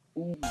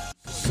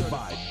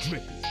 Certified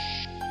Drippy.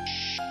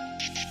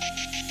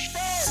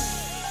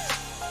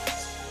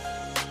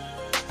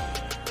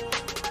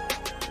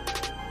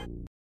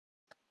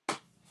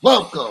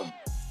 Welcome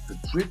to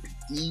Drip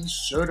D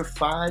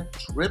Certified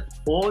Drip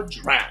or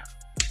Drown.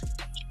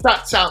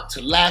 Shouts out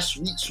to last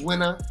week's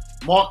winner,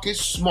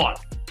 Marcus Smart,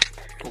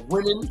 for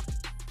winning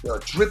the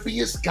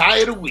drippiest guy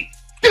of the week.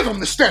 Give him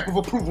the stamp of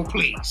approval,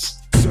 please.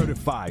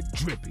 Certified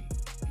Drippy.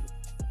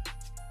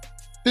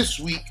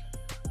 This week,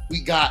 we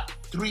got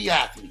 3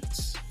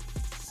 athletes.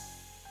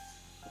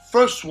 The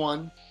first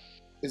one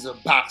is a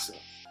boxer.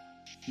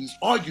 He's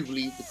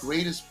arguably the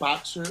greatest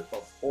boxer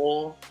of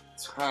all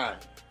time.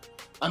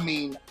 I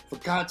mean, for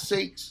God's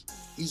sakes,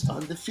 he's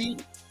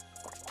undefeated.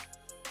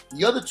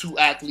 The other 2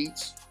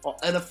 athletes are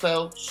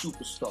NFL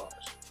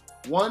superstars.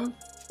 One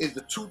is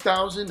the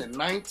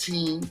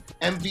 2019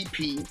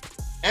 MVP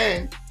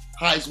and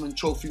Heisman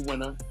Trophy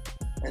winner,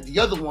 and the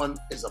other one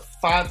is a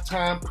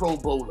 5-time Pro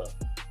Bowler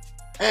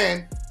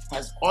and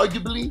has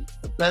arguably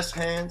the best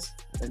hands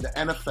in the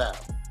NFL.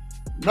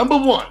 Number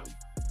 1,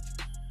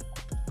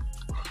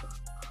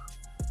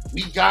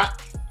 we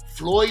got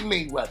Floyd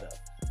Mayweather,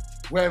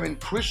 wearing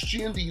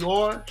Christian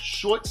Dior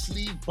short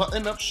sleeve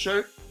button-up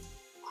shirt,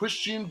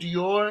 Christian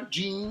Dior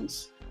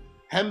jeans,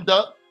 hemmed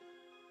up,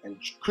 and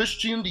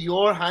Christian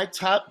Dior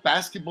high-top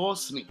basketball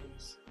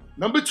sneakers.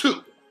 Number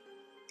 2,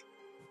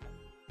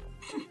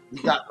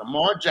 we got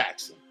Lamar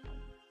Jackson,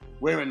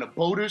 wearing a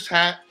boater's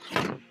hat,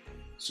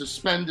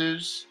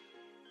 suspenders,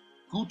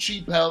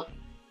 Gucci belt,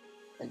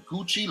 and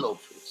Gucci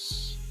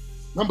loafers.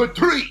 Number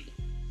 3,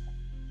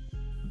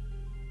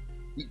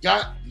 we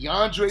got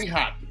DeAndre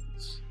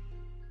Hopkins,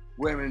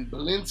 wearing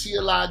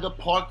Balenciaga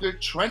Parker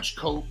trench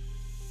coat,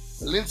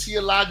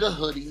 Balenciaga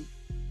hoodie,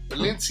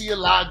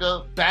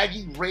 Balenciaga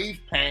baggy rave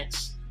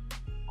pants,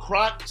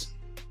 Crocs,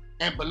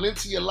 and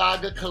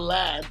Balenciaga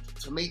collab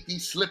to make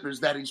these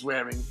slippers that he's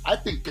wearing. I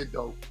think they're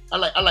dope. I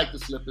like the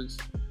slippers.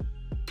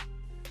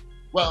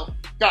 Well,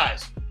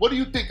 guys, what do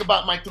you think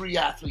about my 3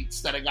 athletes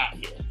that I got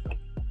here?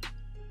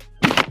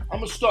 I'm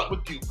going to start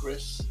with you,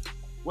 Chris.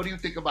 What do you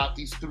think about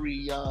these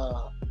 3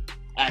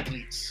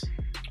 athletes?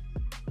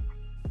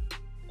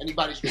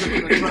 Anybody's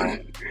tripping or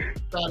trying?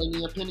 Got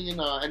any opinion?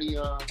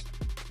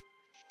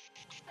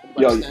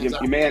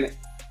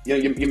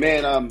 Your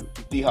man,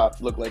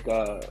 D-Hop looked like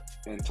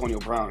Antonio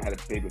Brown had a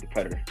baby with a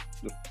predator.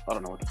 Just, I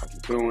don't know what the fuck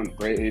he's doing. The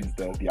braids,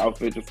 the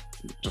outfit,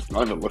 just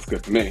none of it looks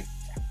good to me.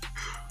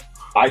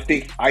 I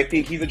think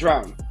he's a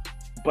drown,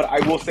 but I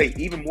will say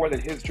even more than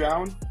his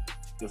drown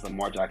is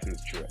Lamar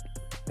Jackson's drip.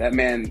 That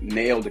man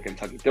nailed the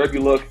Kentucky Derby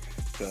look,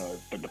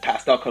 the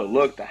pastel color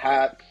look, the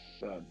hat,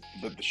 the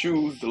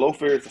shoes, the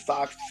loafers, the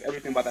socks,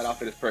 everything about that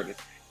outfit is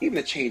perfect. Even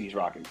the chain he's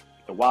rocking,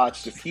 the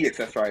watch, just he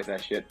accessorized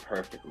that shit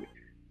perfectly.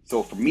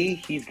 So for me,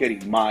 he's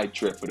getting my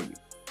drip for the week.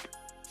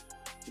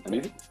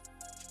 Amazing.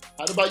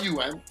 How about you,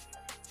 man?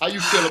 How you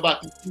feel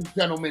about these 2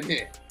 gentlemen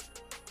here?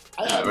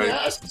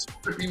 I see some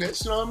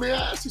trippiness, you know what I mean?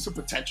 I see some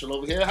potential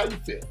over here. How you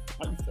feel?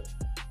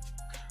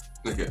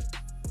 Okay.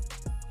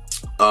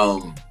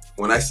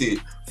 When I see it,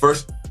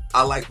 first,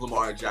 I like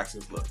Lamar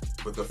Jackson's look,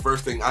 but the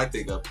first thing I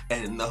think of,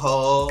 and the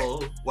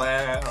whole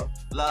world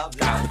loves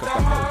it.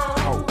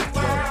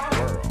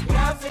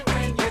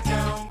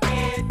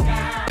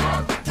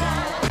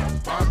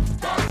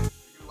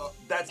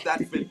 That's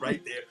that fit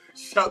right there.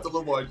 Shout out to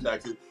Lamar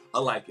Jackson. I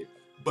like it.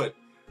 But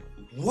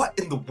what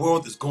in the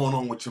world is going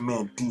on with your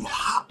man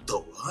D-Hop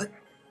though, right?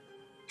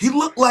 He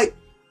looked like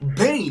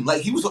Bane.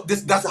 Like he was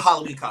that's a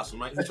Halloween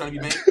costume, right? He's trying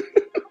to be Bane.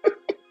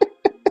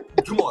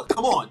 Come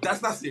on.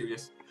 That's not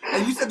serious.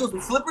 And you said those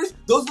were slippers?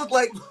 Those look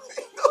like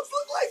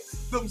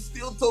some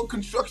steel-toe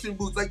construction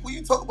boots. Like, what are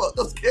you talking about?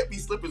 Those can't be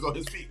slippers on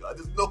his feet.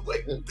 There's no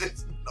way.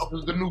 Those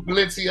are the new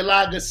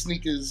Balenciaga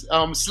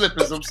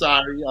slippers. I'm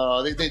sorry.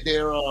 They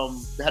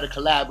had a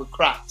collab with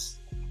Crocs.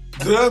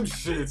 Them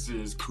shits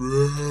is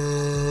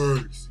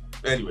crazy.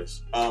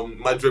 Anyways,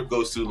 my drip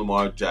goes to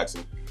Lamar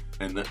Jackson.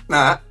 And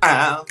all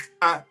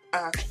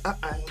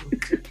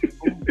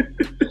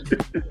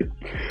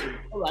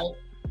right.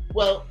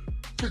 Well,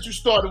 since you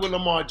started with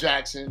Lamar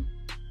Jackson,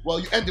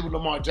 you ended with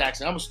Lamar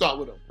Jackson. I'm gonna start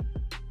with him.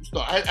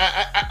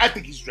 I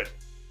think he's dripping.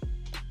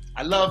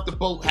 I love the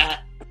boat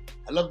hat.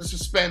 I love the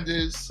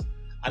suspenders.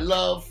 I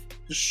love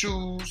the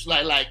shoes.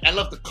 Like I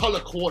love the color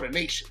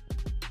coordination.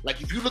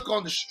 Like if you look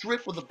on the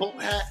strip of the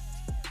boat hat,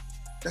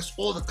 that's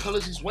all the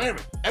colors he's wearing.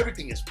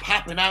 Everything is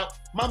popping out.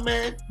 My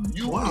man, I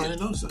didn't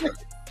know so.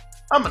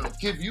 I'm gonna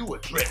give you a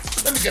drip.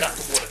 Let me get out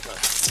the water gun.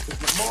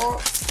 Because Lamar,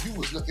 you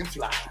was looking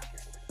fly.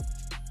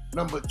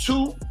 Number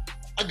 2,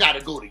 I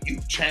gotta go to you,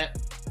 champ.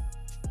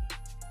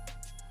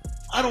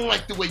 I don't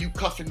like the way you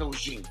cuffing those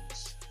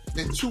jeans.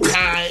 They're too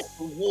high,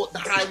 the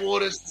high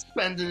water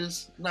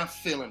suspenders, not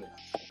feeling it.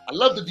 I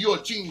love the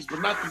Dior jeans,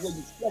 but not the way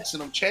you flexing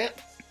them, champ.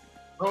 You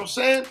know what I'm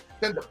saying?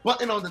 Then the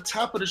button on the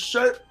top of the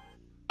shirt,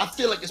 I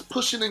feel like it's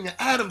pushing in your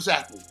Adam's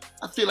apple.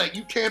 I feel like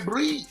you can't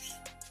breathe.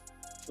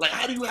 Like,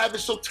 how do you have it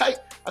so tight?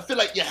 I feel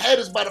like your head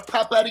is about to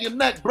pop out of your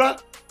neck,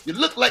 bruh. You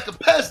look like a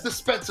Pez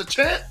dispenser,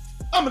 champ.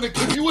 I'm gonna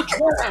give you a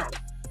drown.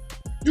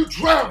 You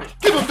drowning.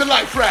 Give him the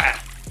life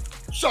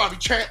raft. Sorry,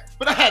 champ,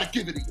 but I had to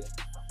give it to you.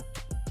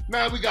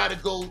 Now we gotta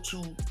go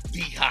to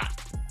D-Hop.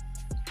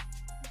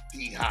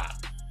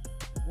 D-Hop.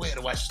 Where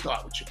do I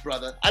start with you,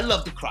 brother? I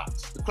love the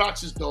Crocs. The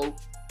Crocs is dope.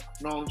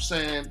 You know what I'm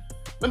saying?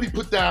 Let me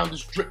put down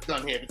this drip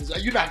gun here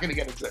because you're not gonna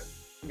get a drip.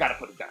 You gotta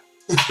put it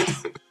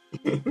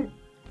down.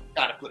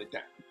 Gotta put it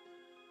down.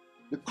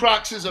 The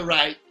Crocs is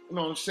alright. You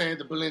know what I'm saying?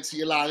 The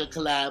Balenciaga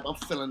collab. I'm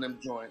feeling them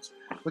joints.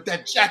 But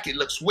that jacket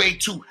looks way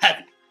too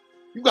heavy.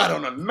 You got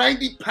on a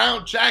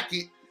 90-pound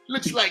jacket.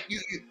 Looks like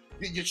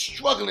you're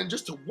struggling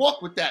just to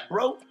walk with that,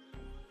 bro.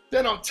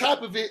 Then on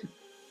top of it,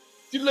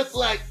 you look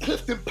like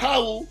Clifton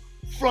Powell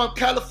from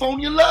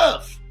California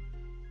Love.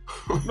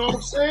 You know what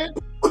I'm saying?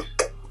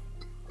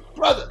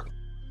 Brother,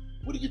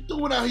 what are you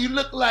doing out here? You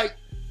look like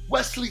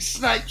Wesley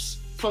Snipes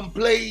from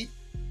Blade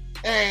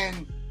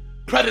and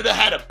Predator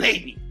had a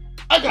baby.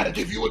 I gotta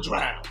give you a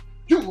drown.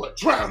 You were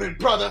drowning,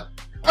 brother.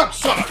 I'm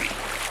sorry.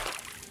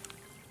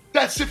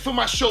 That's it for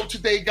my show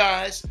today,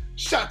 guys.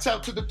 Shouts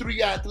out to the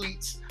 3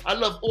 athletes. I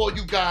love all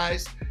you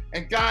guys.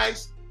 And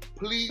guys,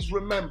 please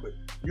remember,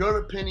 your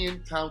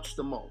opinion counts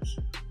the most.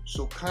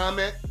 So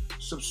comment,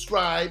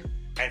 subscribe,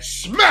 and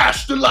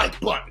smash the like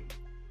button.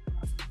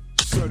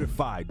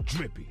 Certified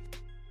Drippy.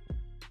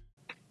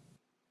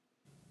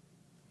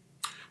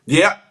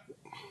 Yeah.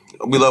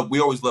 We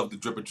always love the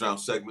Drip and Drown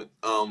segment.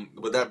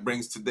 But that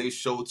brings today's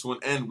show to an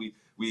end.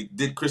 We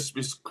did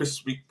Chris's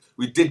crispy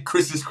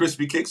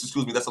cakes.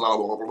 Excuse me, that's a lot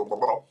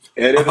of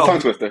It is a tongue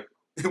twister.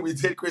 We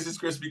did Chris's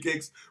crispy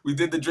cakes. We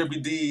did the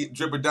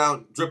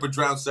Drip or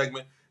Drown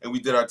segment, and we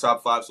did our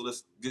top 5. So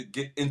let's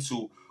get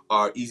into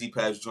our Easy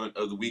Pass joint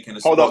of the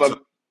weekend. Hold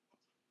up,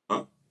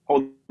 Huh?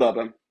 Hold up,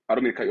 I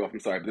don't mean to cut you off. I'm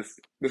sorry, but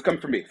this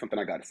comes from me. Something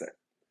I gotta say.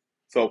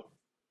 So,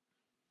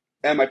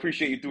 I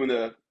appreciate you doing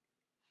the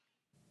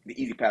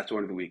Easy Pass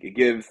joint of the week. It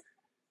gives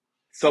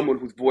someone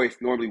whose voice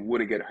normally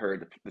wouldn't get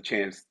heard the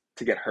chance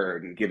to get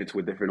heard and give it to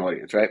a different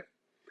audience, right?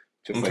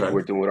 Just like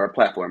we're doing with our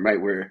platform, right?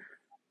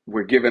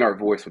 We're giving our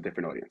voice to a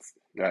different audience,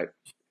 right?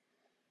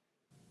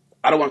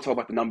 I don't want to talk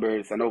about the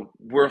numbers. I know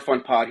we're a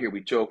fun pod here.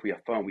 We joke, we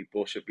have fun, we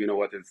bullshit. But you know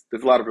what?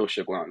 There's a lot of real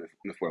shit going on in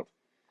this world.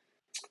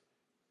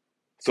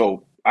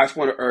 So I just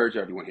want to urge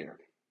everyone here,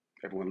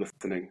 everyone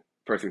listening,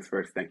 first things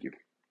first, thank you,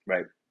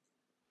 right?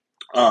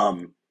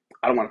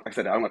 I don't want to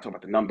talk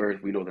about the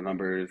numbers. We know the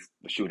numbers,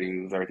 the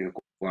shootings, everything that's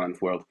going on in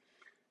this world.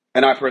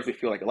 And I personally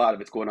feel like a lot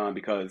of it's going on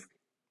because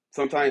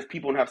sometimes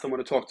people don't have someone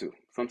to talk to.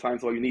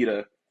 Sometimes all you need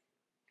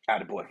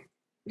attaboy.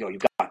 Yo, you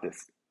got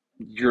this.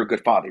 You're a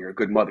good father. You're a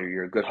good mother.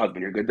 You're a good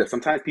husband. You're a good this.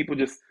 Sometimes people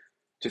just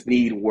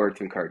need words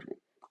of encouragement.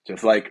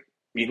 Just like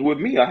even with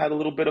me, I had a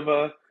little bit of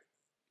a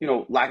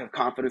lack of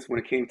confidence when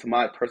it came to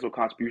my personal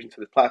contribution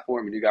to this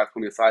platform. And you guys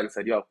put me aside and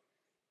said, yo,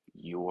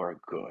 you're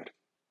good.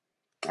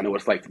 I know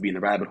what it's like to be in the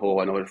rabbit hole.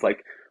 I know what it's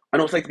like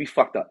to be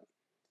fucked up.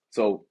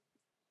 So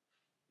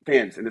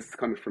fans, and this is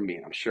coming from me,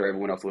 and I'm sure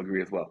everyone else will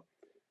agree as well.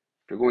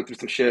 If you're going through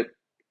some shit,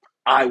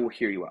 I will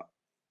hear you out.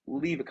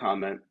 Leave a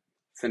comment,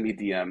 send me a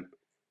DM,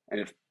 and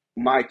if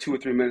my 2 or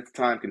 3 minutes of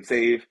time can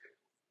save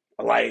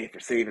a life or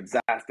save a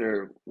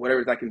disaster, whatever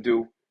it is I can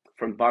do,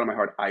 from the bottom of my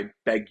heart, I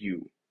beg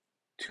you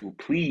to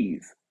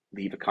please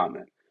leave a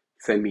comment,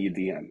 send me a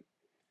DM.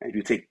 And if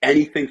you take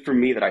anything from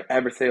me that I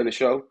ever say on the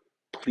show,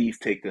 please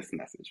take this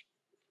message.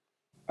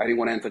 I didn't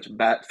want to end such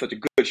a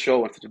good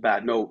show on such a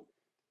bad note,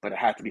 but it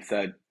had to be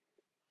said.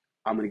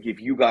 I'm going to give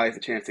you guys a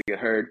chance to get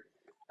heard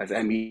as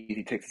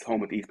M-Easy takes us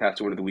home with the East Pass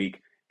joint of the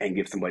week and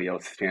give somebody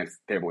else a chance,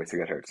 their voice to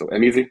get heard. So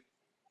M-Easy,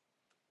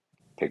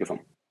 take us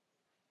home.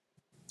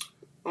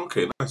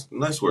 Okay,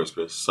 nice words,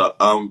 Chris. So,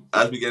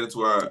 as we get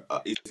into our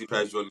Easy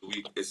Pass joint of the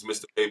week, it's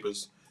Mr.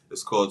 Papers.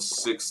 It's called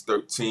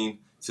 613.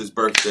 It's his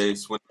birthday.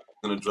 It's when it's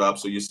going to drop,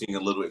 so you're seeing a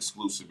little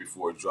exclusive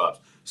before it drops.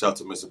 Shout out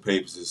to Mr.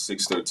 Papers. It's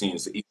 613.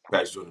 It's the Easy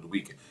Pass joint of the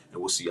week,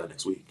 and we'll see y'all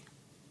next week.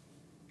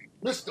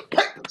 Mr.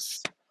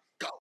 Papers,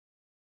 go.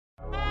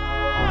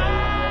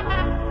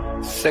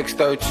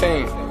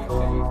 613.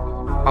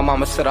 My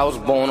mama said I was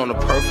born on the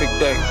perfect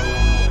day.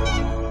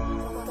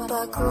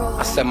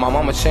 I said my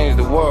mama changed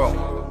the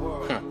world.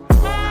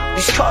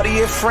 These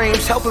Cartier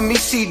frames helping me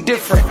see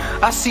different.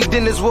 I see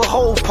dinners with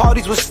whole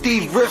parties with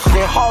Steve Griffin.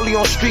 Harley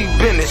on street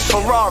business.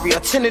 Ferrari, I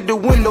tinted the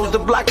windows to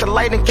block the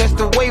light and catch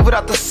the wave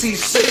without the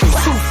C6.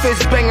 2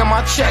 fists banging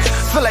my chest.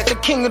 Feel like the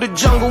king of the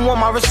jungle,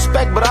 want my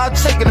respect, but I'll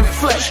take it in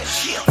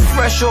flesh.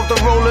 Fresh off the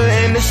roller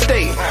in the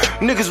state.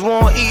 Niggas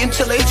won't eat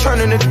until they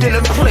turn in a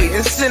dinner plate.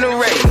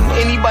 Incinerate.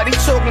 Anybody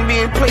talking be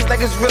in place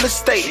like it's real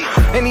estate.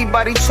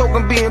 Anybody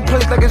talking be in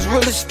place like it's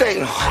real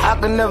estate. I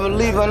can never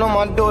leave, I know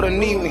my daughter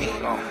need me.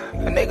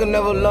 And they can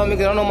never love me,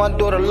 cause I know my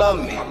daughter love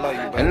me.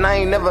 And I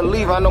ain't never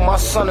leave, I know my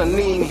son'll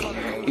need me.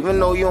 Even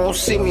though you don't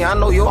see me, I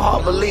know your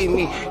heart believe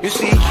me. You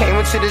see, he came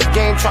into this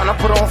game trying to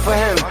put on for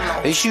him.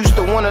 They used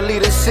to wanna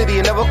leave the city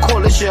and never call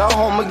this shit her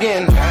home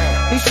again.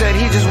 He said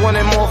he just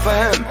wanted more for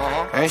him.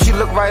 And she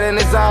looked right in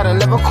his eye and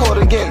never called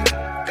again.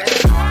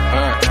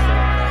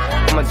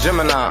 I'm a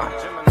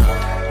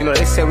Gemini. You know,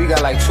 they say we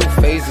got like 2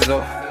 phases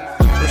though.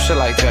 Some shit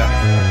like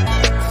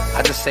that.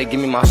 I just say give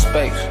me my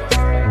space.